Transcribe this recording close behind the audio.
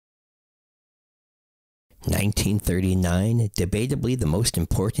1939, debatably the most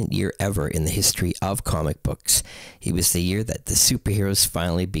important year ever in the history of comic books. It was the year that the superheroes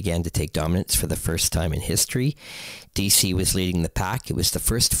finally began to take dominance for the first time in history. DC was leading the pack. It was the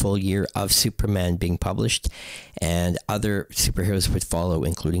first full year of Superman being published, and other superheroes would follow,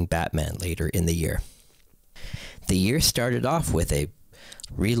 including Batman later in the year. The year started off with a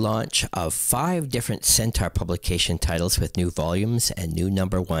relaunch of 5 different Centaur publication titles with new volumes and new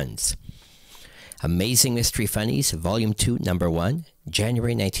number 1s. Amazing Mystery Funnies, Volume 2, Number 1,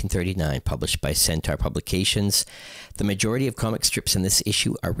 January 1939, published by Centaur Publications. The majority of comic strips in this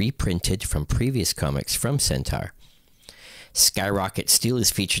issue are reprinted from previous comics from Centaur. Skyrocket Steel is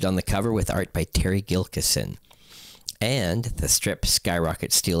featured on the cover with art by Terry Gilkyson. And the strip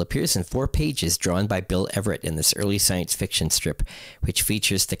Skyrocket Steel appears in 4 pages drawn by Bill Everett in this early science fiction strip, which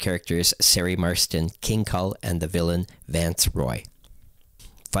features the characters Sari Marston, King Kull, and the villain Vance Roy.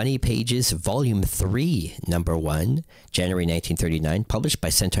 Funny Pages, Volume 3, Number 1, January 1939, published by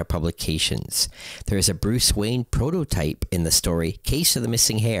Centaur Publications. There is a Bruce Wayne prototype in the story Case of the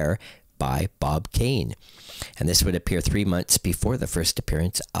Missing Hair by Bob Kane, and this would appear 3 months before the first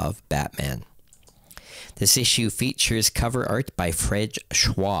appearance of Batman. This issue features cover art by Fred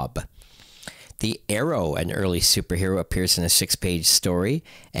Schwab. The Arrow, an early superhero, appears in a 6-page story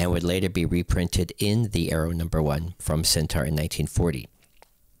and would later be reprinted in The Arrow Number 1 from Centaur in 1940.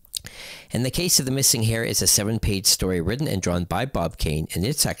 In the Case of the Missing Hair is a 7-page story written and drawn by Bob Kane, and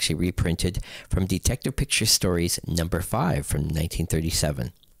it's actually reprinted from Detective Picture Stories Number 5 from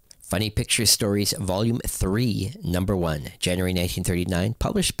 1937. Funny Picture Stories Volume 3, Number 1, January 1939,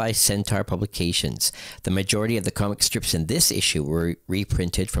 published by Centaur Publications. The majority of the comic strips in this issue were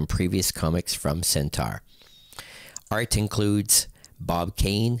reprinted from previous comics from Centaur. Art includes Bob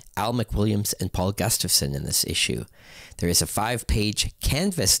Kane, Al McWilliams, and Paul Gustafson in this issue. There is a 5-page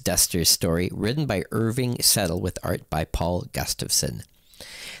Canvas Duster story written by Irving Settle with art by Paul Gustafson.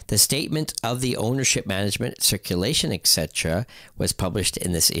 The statement of the ownership, management, circulation, etc. was published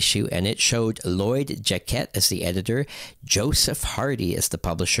in this issue, and it showed Lloyd Jaquette as the editor, Joseph Hardy as the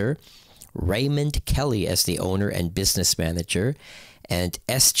publisher, Raymond Kelly as the owner and business manager, and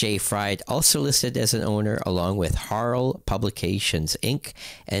S.J. Fried also listed as an owner, along with Harl Publications, Inc.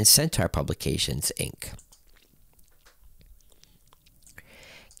 and Centaur Publications, Inc.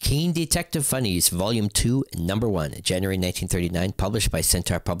 Keen Detective Funnies, Volume 2, Number 1, January 1939, published by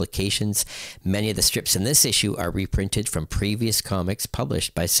Centaur Publications. Many of the strips in this issue are reprinted from previous comics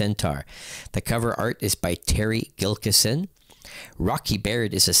published by Centaur. The cover art is by Terry Gilkyson. Rocky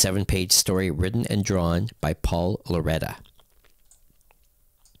Baird is a 7-page story written and drawn by Paul Loretta.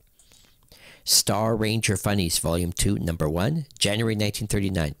 Star Ranger Funnies, Volume 2, Number 1, January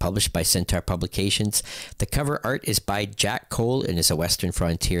 1939, published by Centaur Publications. The cover art is by Jack Cole and is a Western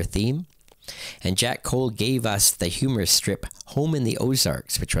Frontier theme. And Jack Cole gave us the humorous strip Home in the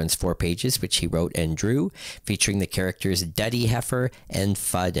Ozarks, which runs 4 pages, which he wrote and drew, featuring the characters Duddy Heifer and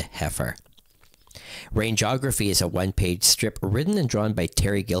Fudd Heifer. Rangeography is a 1-page strip written and drawn by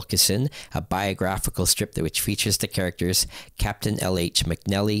Terry Gilkyson, a biographical strip which features the characters Captain L.H.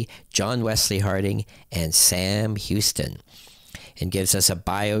 McNelly, John Wesley Harding, and Sam Houston, and gives us a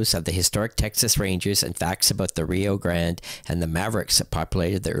bios of the historic Texas Rangers and facts about the Rio Grande and the Mavericks that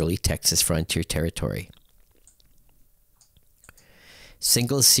populated the early Texas frontier territory.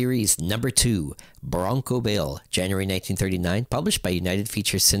 Single Series Number 2, Bronco Bill, January 1939, published by United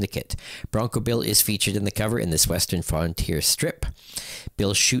Features Syndicate. Bronco Bill is featured in the cover in this Western Frontier strip.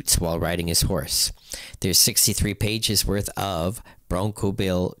 Bill shoots while riding his horse. There's 63 pages worth of Bronco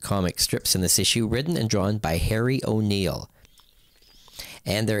Bill comic strips in this issue, written and drawn by Harry O'Neill.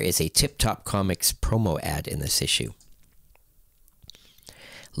 And there is a Tip Top Comics promo ad in this issue.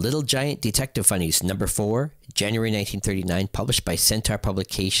 Little Giant Detective Funnies, Number 4, January 1939, published by Centaur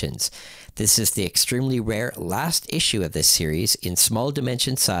Publications. This is the extremely rare last issue of this series in small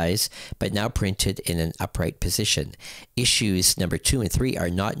dimension size, but now printed in an upright position. Issues Number 2 and 3 are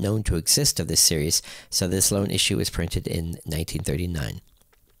not known to exist of this series, so this lone issue was printed in 1939.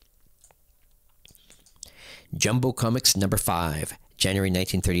 Jumbo Comics Number 5, January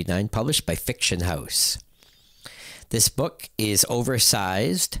 1939, published by Fiction House. This book is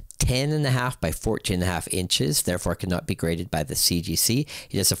oversized, 10.5 by 14.5 inches, therefore cannot be graded by the CGC.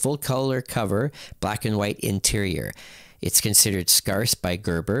 It has a full color cover, black and white interior. It's considered scarce by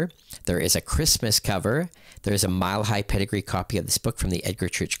Gerber. There is a Christmas cover. There is a mile-high pedigree copy of this book from the Edgar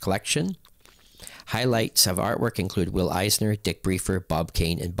Church Collection. Highlights of artwork include Will Eisner, Dick Briefer, Bob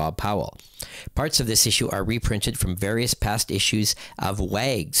Kane, and Bob Powell. Parts of this issue are reprinted from various past issues of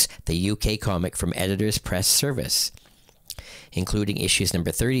Wags, the UK comic from Editor's Press Service. including issues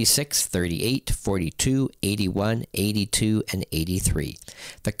number 36, 38, 42, 81, 82, and 83.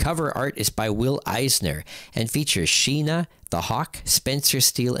 The cover art is by Will Eisner and features Sheena, the Hawk, Spencer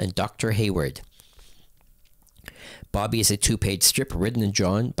Steele, and Dr. Hayward. Bobby is a 2-page strip written and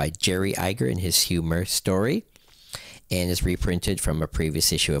drawn by Jerry Iger in his humor story and is reprinted from a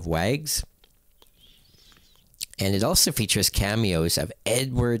previous issue of Wags. And it also features cameos of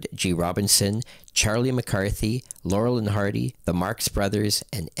Edward G. Robinson, Charlie McCarthy, Laurel and Hardy, the Marx Brothers,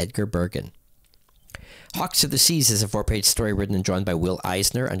 and Edgar Bergen. Hawks of the Seas is a 4-page story written and drawn by Will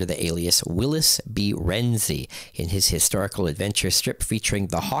Eisner under the alias Willis B. Renzi in his historical adventure strip featuring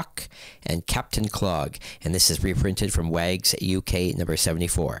the Hawk and Captain Clog, and this is reprinted from Wags UK number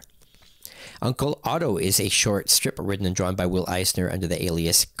 74. Uncle Otto is a short strip written and drawn by Will Eisner under the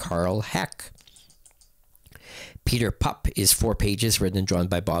alias Carl Heck. Peter Pup is 4 pages written and drawn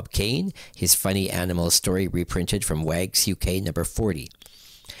by Bob Kane, his funny animal story reprinted from Wags UK number 40.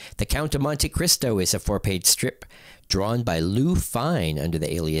 The Count of Monte Cristo is a 4-page strip drawn by Lou Fine under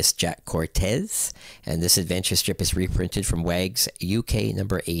the alias Jack Cortez, and this adventure strip is reprinted from Wags UK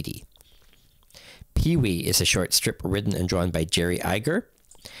number 80. Pee-wee is a short strip written and drawn by Jerry Iger,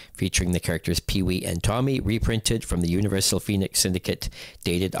 featuring the characters Pee-wee and Tommy, reprinted from the Universal Phoenix Syndicate,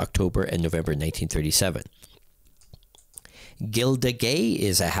 dated October and November 1937. Gilda Gay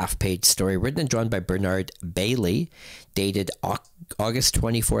is a half-page story written and drawn by Bernard Bailey, dated August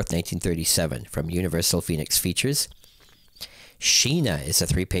 24th, 1937, from Universal Phoenix Features. Sheena is a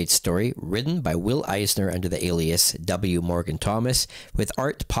 3-page story written by Will Eisner under the alias W. Morgan Thomas, with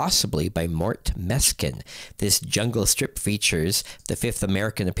art possibly by Mort Meskin. This jungle strip features the 5th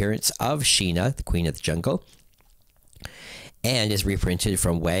American appearance of Sheena, the Queen of the Jungle, and is reprinted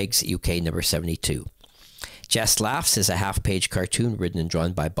from Wags UK number 72. Just Laughs is a half-page cartoon written and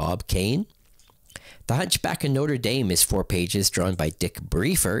drawn by Bob Kane. The Hunchback of Notre Dame is 4 pages drawn by Dick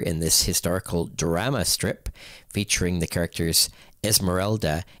Briefer in this historical drama strip featuring the characters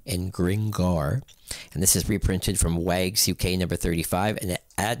Esmeralda and Gringoire. And this is reprinted from Wags UK number 35 and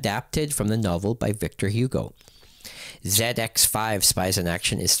adapted from the novel by Victor Hugo. ZX5 Spies in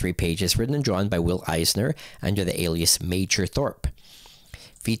Action is 3 pages written and drawn by Will Eisner under the alias Major Thorpe,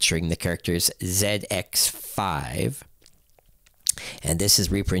 featuring the characters ZX5, and this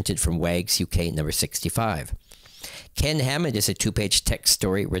is reprinted from Wags UK number 65. Ken Hammond is a 2-page text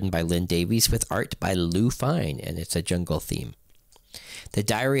story written by Lynn Davies with art by Lou Fine, and it's a jungle theme. The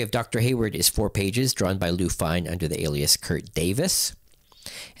Diary of Dr. Hayward is 4 pages drawn by Lou Fine under the alias Kurt Davis,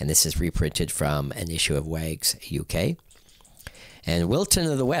 and this is reprinted from an issue of Wags UK. And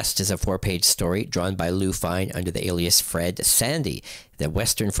Wilton of the West is a 4-page story drawn by Lou Fine under the alias Fred Sandy, the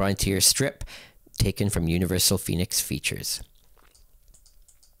Western Frontier strip taken from Universal Phoenix Features.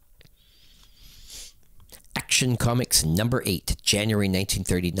 Action Comics number 8, January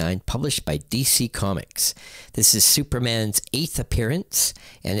 1939, published by DC Comics. This is Superman's 8th appearance,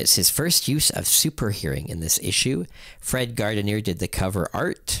 and it's his first use of super hearing in this issue. Fred Guardineer did the cover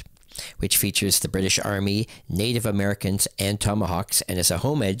art, which features the British Army, Native Americans, and tomahawks, and is a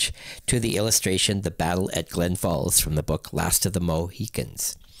homage to the illustration The Battle at Glen Falls from the book Last of the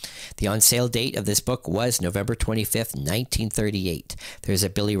Mohicans. The on-sale date of this book was November 25th, 1938. There's a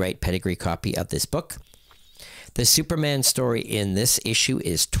Billy Wright pedigree copy of this book. The Superman story in this issue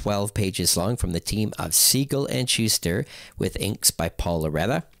is 12 pages long from the team of Siegel and Schuster with inks by Paul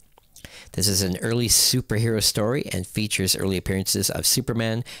Loretta. This is an early superhero story and features early appearances of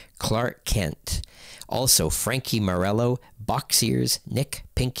Superman, Clark Kent, also Frankie Morello, Box Ears, Nick,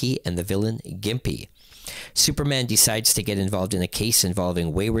 Pinky, and the villain Gimpy. Superman decides to get involved in a case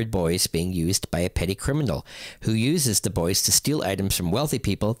involving wayward boys being used by a petty criminal who uses the boys to steal items from wealthy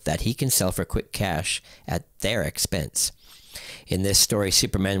people that he can sell for quick cash at their expense. In this story,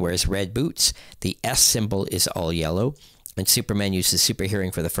 Superman wears red boots, the S symbol is all yellow, and Superman uses super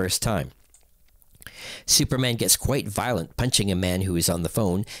hearing for the first time. Superman gets quite violent, punching a man who is on the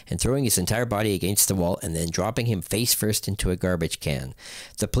phone and throwing his entire body against the wall and then dropping him face first into a garbage can.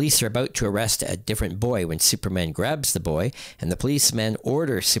 The police are about to arrest a different boy when Superman grabs the boy, and the policeman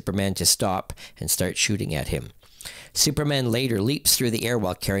orders Superman to stop and start shooting at him. Superman later leaps through the air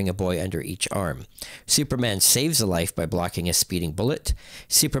while carrying a boy under each arm. Superman saves a life by blocking a speeding bullet.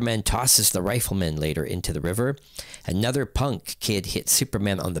 Superman tosses the rifleman later into the river. Another punk kid hits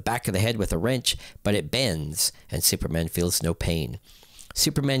Superman on the back of the head with a wrench, but it bends, and Superman feels no pain.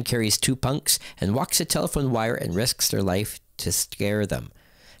 Superman carries 2 punks and walks a telephone wire and risks their life to scare them.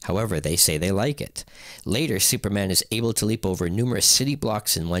 However, they say they like it. Later, Superman is able to leap over numerous city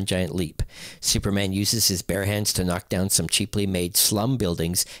blocks in one giant leap. Superman uses his bare hands to knock down some cheaply made slum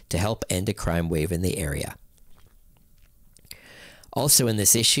buildings to help end a crime wave in the area. Also in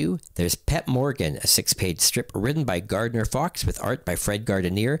this issue, there's Pet Morgan, a 6-page strip written by Gardner Fox with art by Fred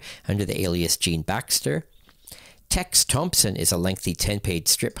Guardineer under the alias Gene Baxter. Tex Thompson is a lengthy 10-page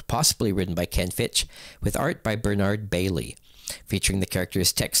strip, possibly written by Ken Fitch, with art by Bernard Bailey, featuring the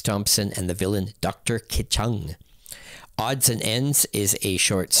characters Tex Thompson and the villain Dr. Kichung. Odds and Ends is a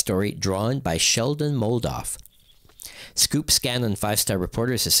short story drawn by Sheldon Moldoff. Scoop Scan on 5-Star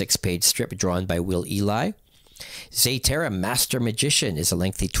Reporter is a 6-page strip drawn by Will Eli. Zaytera Master Magician is a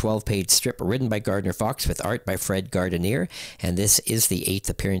lengthy 12-page strip written by Gardner Fox with art by Fred Guardineer, and this is the 8th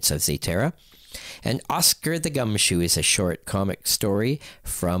appearance of Zaytera. And Oscar the Gumshoe is a short comic story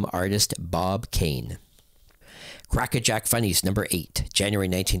from artist Bob Kane. Crackerjack Funnies number 8, January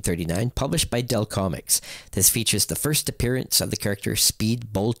 1939, published by Dell Comics. This features the first appearance of the character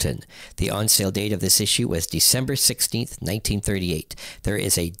Speed Bolton. The on-sale date of this issue was December 16th, 1938. There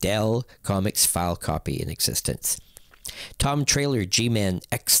is a Dell Comics file copy in existence. Tom Trailer G-Man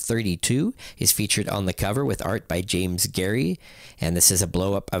X32 is featured on the cover with art by James Gary, and this is a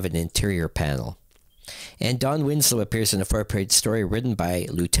blow-up of an interior panel. And Don Winslow appears in a 4-page story written by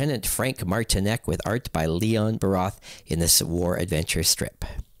Lieutenant Frank Martinek with art by Leon Baroth in this war adventure strip.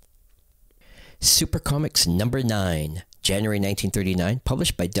 Super Comics number 9, January 1939,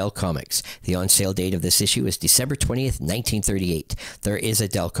 published by Dell Comics. The on-sale date of this issue is December 20th, 1938. There is a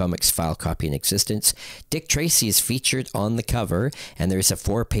Dell Comics file copy in existence. Dick Tracy is featured on the cover, and there is a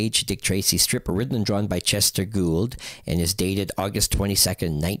 4-page Dick Tracy strip written and drawn by Chester Gould and is dated August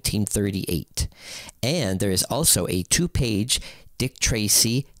 22nd, 1938. And there is also a 2-page Dick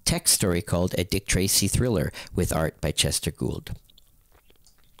Tracy text story called A Dick Tracy Thriller with art by Chester Gould.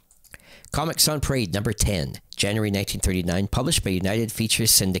 Comics on Parade number 10, January 1939, published by United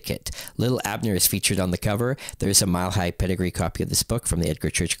Features Syndicate. Little Abner is featured on the cover. There is a mile-high pedigree copy of this book from the Edgar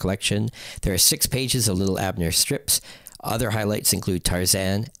Church collection. There are 6 pages of Little Abner strips. Other highlights include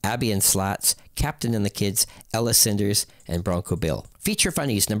Tarzan, Abby and Slats, Captain and the Kids, Ella Cinders, and Bronco Bill. Feature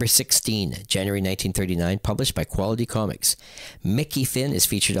Funnies number 16, January 1939, published by Quality Comics. Mickey Finn is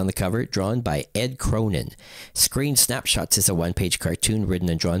featured on the cover, drawn by Ed Cronin. Screen Snapshots is a 1-page cartoon written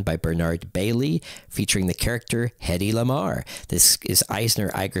and drawn by Bernard Bailey, featuring the character Hedy Lamarr. This is Eisner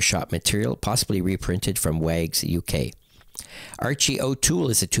Igershot material, possibly reprinted from Wags UK. Archie O'Toole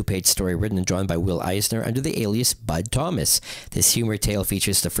is a 2-page story written and drawn by Will Eisner under the alias Bud Thomas. This humor tale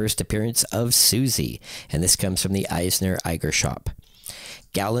features the first appearance of Susie, and this comes from the Eisner Iger Shop.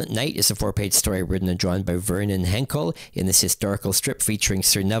 Gallant Knight is a 4-page story written and drawn by Vernon Henle in this historical strip featuring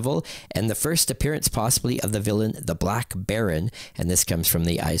Sir Neville, and the first appearance possibly of the villain, the Black Baron, and this comes from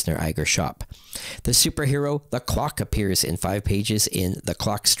the Eisner Iger Shop. The superhero, The Clock, appears in 5 pages in The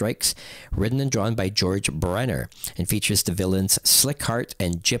Clock Strikes, written and drawn by George Brenner, and features the villains Slickheart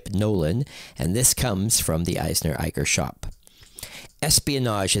and Jip Nolan, and this comes from the Eisner Iger Shop.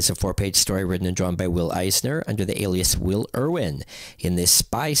 Espionage is a 4-page story written and drawn by Will Eisner under the alias Will Irwin. In this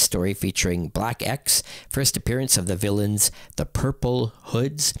spy story featuring Black X, first appearance of the villains The Purple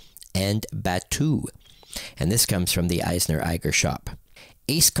Hoods and Batu. And this comes from the Eisner Iger Shop.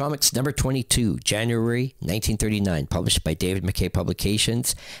 Ace Comics number 22, January 1939, published by David McKay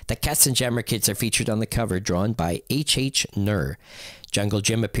Publications. The Katzenjammer Kids are featured on the cover, drawn by H.H. Nur. Jungle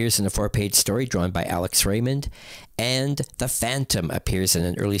Jim appears in a 4-page story drawn by Alex Raymond, and The Phantom appears in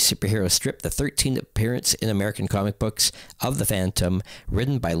an early superhero strip, the 13th appearance in American comic books of The Phantom,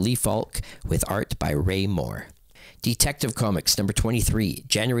 written by Lee Falk with art by Ray Moore. Detective Comics number 23,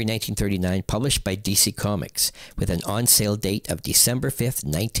 January 1939, published by DC Comics, with an on-sale date of December 5th,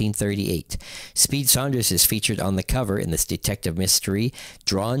 1938. Speed Saunders is featured on the cover in this detective mystery,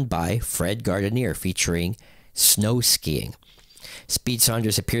 drawn by Fred Guardineer, featuring snow skiing. Speed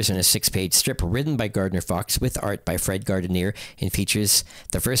Saunders appears in a 6-page strip written by Gardner Fox with art by Fred Guardineer and features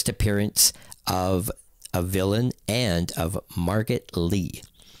the first appearance of a villain and of Margaret Lee.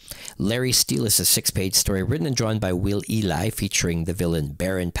 Larry Steele is a 6-page story written and drawn by Will Eli featuring the villain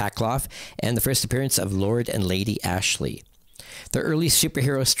Baron Pakloff and the first appearance of Lord and Lady Ashley. The early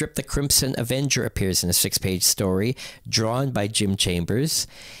superhero strip The Crimson Avenger appears in a 6-page story drawn by Jim Chambers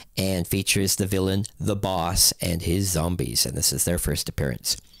and features the villain The Boss and his zombies, and this is their first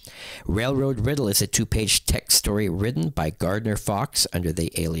appearance. Railroad Riddle is a 2-page text story written by Gardner Fox under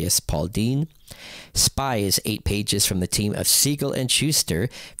the alias Paul Dean. Spy is 8 pages from the team of Siegel and Schuster,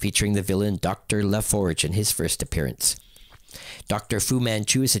 featuring the villain Dr. LaForge in his first appearance. Dr. Fu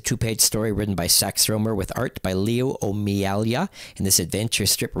Manchu is a 2-page story written by Sax Rohmer with art by Leo Omialia in this adventure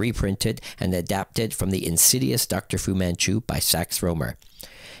strip reprinted and adapted from the Insidious Dr. Fu Manchu by Sax Rohmer.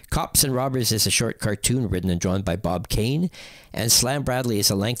 Cops and Robbers is a short cartoon written and drawn by Bob Kane, and Slam Bradley is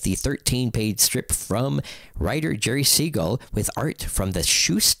a lengthy 13-page strip from writer Jerry Siegel with art from the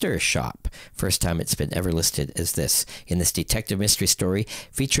Schuster Shop. First time it's been ever listed as this in this detective mystery story,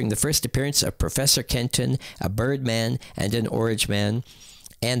 featuring the first appearance of Professor Kenton, a Birdman, and an Orange Man,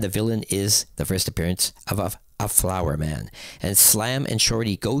 and the villain is the first appearance of a Flower Man. And Slam and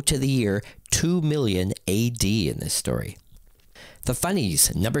Shorty go to the year 2 million AD in this story. The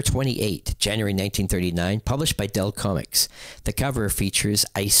Funnies, number 28, January 1939, published by Dell Comics. The cover features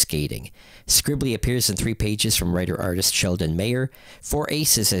ice skating. Scribbly appears in 3 pages from writer-artist Sheldon Mayer. 4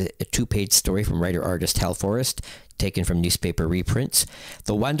 Ace is a 2-page story from writer-artist Hal Forrest, taken from newspaper reprints.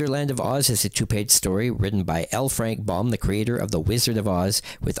 The Wonderland of Oz is a 2-page story written by L. Frank Baum, the creator of The Wizard of Oz,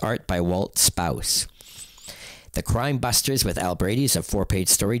 with art by Walt Spouse. The Crime Busters with Al Brady is a 4-page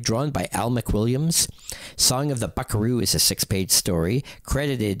story drawn by Al McWilliams. Song of the Buckaroo is a 6-page story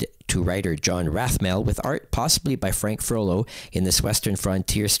credited to writer John Rathmel with art possibly by Frank Frollo in this Western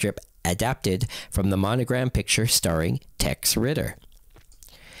Frontier strip adapted from the Monogram picture starring Tex Ritter.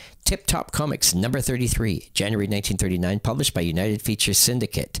 Tip Top Comics, number 33, January 1939, published by United Features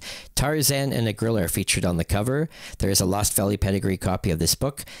Syndicate. Tarzan and a gorilla are featured on the cover. There is a Lost Valley pedigree copy of this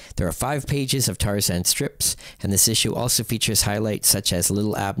book. There are 5 pages of Tarzan strips, and this issue also features highlights such as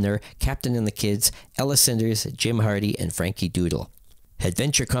Little Abner, Captain and the Kids, Ella Cinders, Jim Hardy, and Frankie Doodle.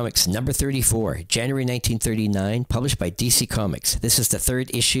 Adventure Comics number 34, January 1939, published by DC Comics. This is the 3rd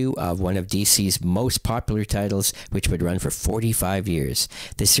issue of one of DC's most popular titles, which would run for 45 years.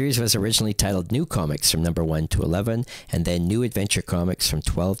 The series was originally titled New Comics from number 1 to 11, and then New Adventure Comics from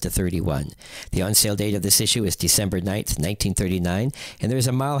 12 to 31. The on-sale date of this issue is December 9th, 1939, and there is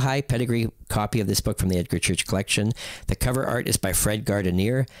a mile-high pedigree copy of this book from the Edgar Church collection. The cover art is by Fred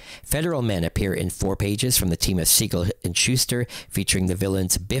Guardineer. Federal Men appear in 4 pages from the team of Siegel and Schuster, featuring the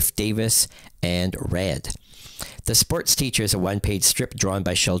villains Biff Davis and Red. The Sports Teacher is a 1-page strip drawn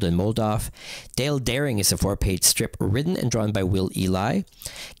by Sheldon Moldoff. Dale Daring is a 4-page strip written and drawn by Will Eli.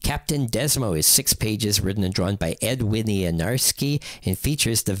 Captain Desmo is 6 pages written and drawn by Ed Winiarski and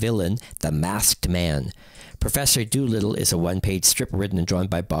features the villain, the Masked Man. Professor Doolittle is a 1-page strip written and drawn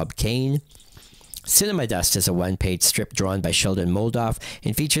by Bob Kane. Cinema Dust is a 1-page strip drawn by Sheldon Moldoff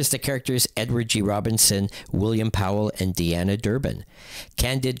and features the characters Edward G. Robinson, William Powell, and Deanna Durbin.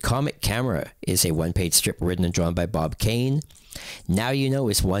 Candid Comic Camera is a 1-page strip written and drawn by Bob Kane. Now You Know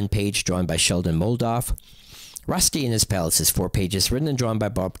is 1 page drawn by Sheldon Moldoff. Rusty and His Pals is 4 pages written and drawn by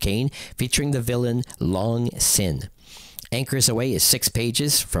Bob Kane, featuring the villain Long Sin. Anchors Away is 6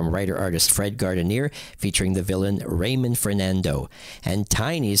 pages from writer-artist Fred Guardineer, featuring the villain Raymond Fernando. And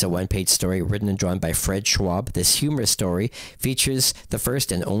Tiny is a 1-page story written and drawn by Fred Schwab. This humorous story features the first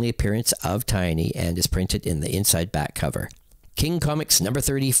and only appearance of Tiny and is printed in the inside back cover. King Comics number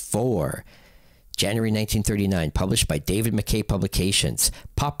 34, January 1939, published by David McKay Publications.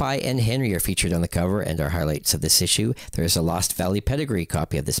 Popeye and Henry are featured on the cover and are highlights of this issue. There is a Lost Valley pedigree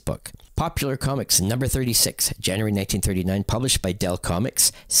copy of this book. Popular Comics number 36, January 1939, published by Dell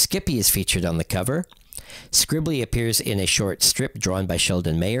Comics. Skippy is featured on the cover. Scribbly appears in a short strip drawn by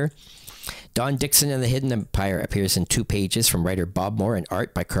Sheldon Mayer. Don Dixon and the Hidden Empire appears in 2 pages from writer Bob Moore and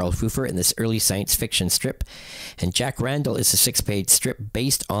art by Carl Pfeiffer in this early science fiction strip. And Jack Randall is a 6-page strip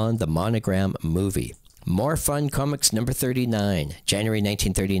based on the Monogram movie. More Fun Comics number 39, January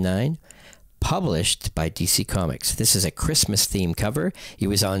 1939, published by DC Comics. This is a Christmas theme cover. It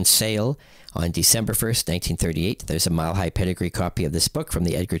was on sale on December 1st, 1938. There's a mile-high pedigree copy of this book from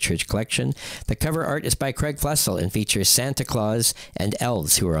the Edgar Church collection. The cover art is by Craig Flessel and features Santa Claus and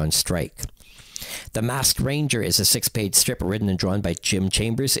elves who are on strike. The Masked Ranger is a 6-page strip written and drawn by Jim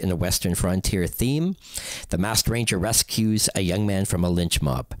Chambers in a Western Frontier theme. The Masked Ranger rescues a young man from a lynch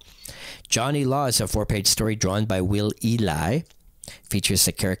mob. Johnny Law is a 4-page story drawn by Will Eli. Features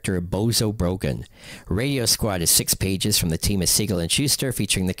the character Bozo Brogan. Radio Squad is 6 pages from the team of Siegel and Schuster,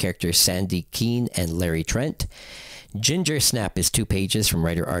 featuring the characters Sandy Keene and Larry Trent. Ginger Snap is 2 pages from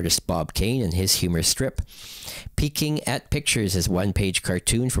writer-artist Bob Kane and his humor strip. Peeking at Pictures is 1-page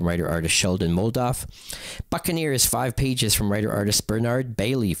cartoon from writer-artist Sheldon Moldoff. Buccaneer is 5 pages from writer-artist Bernard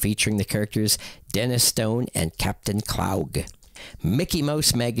Bailey, featuring the characters Dennis Stone and Captain Cloug. Mickey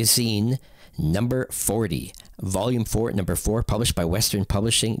Mouse Magazine number 40, Volume 4, Number 4, published by Western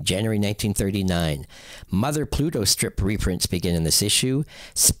Publishing, January 1939. Mother Pluto strip reprints begin in this issue.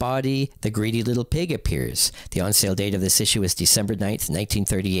 Spotty, the Greedy Little Pig appears. The on-sale date of this issue is December 9th,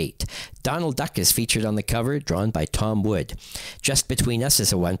 1938. Donald Duck is featured on the cover, drawn by Tom Wood. Just Between Us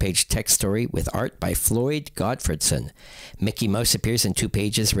is a one-page text story with art by Floyd Godfredson. Mickey Mouse appears in 2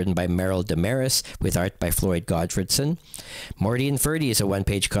 pages, written by Merrill Damaris, with art by Floyd Godfredson. Morty and Ferdy is a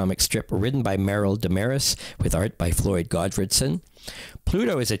one-page comic strip written by Merrill Damaris, with art by Floyd Godfredson.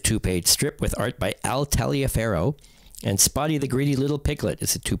 Pluto is a 2-page strip with art by Al Taliaferro. And Spotty the Greedy Little Piglet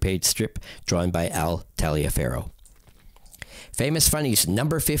is a 2-page strip drawn by Al Taliaferro. Famous Funnies,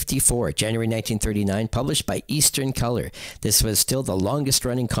 number 54, January 1939, published by Eastern Color. This was still the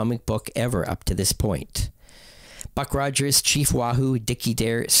longest-running comic book ever up to this point. Buck Rogers, Chief Wahoo, Dickie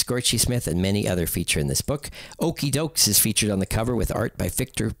Dare, Scorchy Smith, and many other feature in this book. Okie Dokes is featured on the cover with art by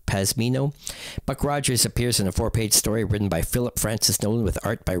Victor Pasmino. Buck Rogers appears in a 4-page story written by Philip Francis Nolan with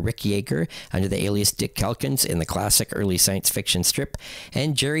art by Rick Yeager under the alias Dick Calkins in the classic early science fiction strip.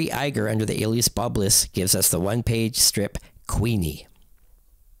 And Jerry Iger under the alias Bob Bliss gives us the 1-page strip Queenie.